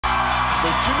The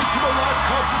Jimmy Kimmel Live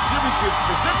Concert Series is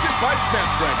presented by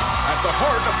Snapdragon, at the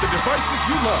heart of the devices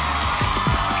you love.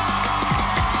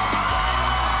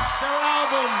 Their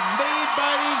album, Made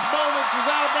by These Moments, is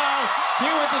out now.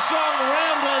 Here with the song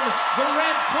Ramblin', the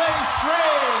Red Clay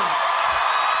Strays.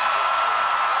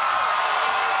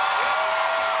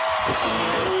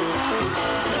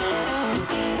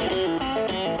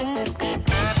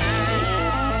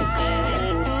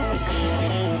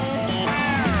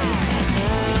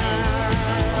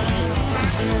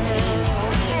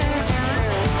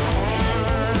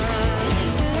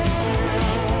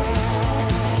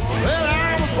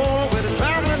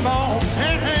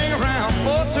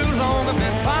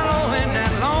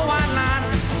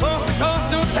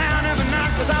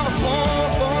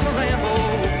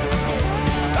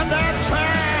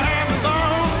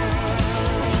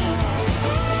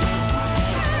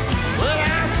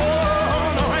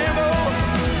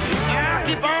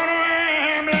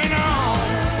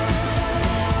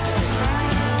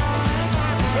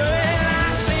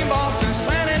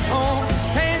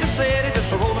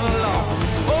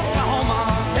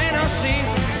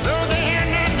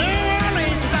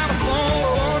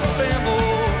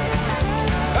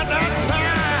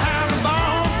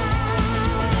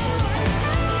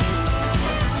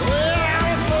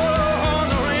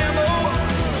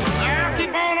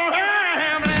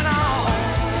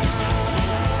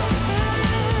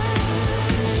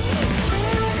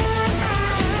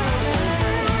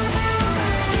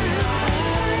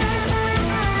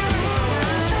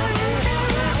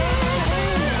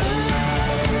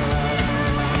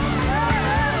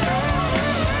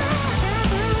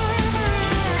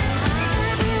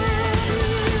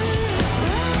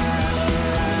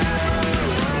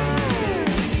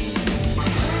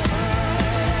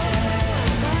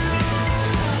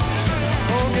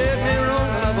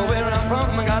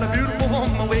 I got a beautiful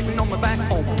woman waiting on my back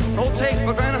home. Don't take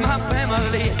for granted my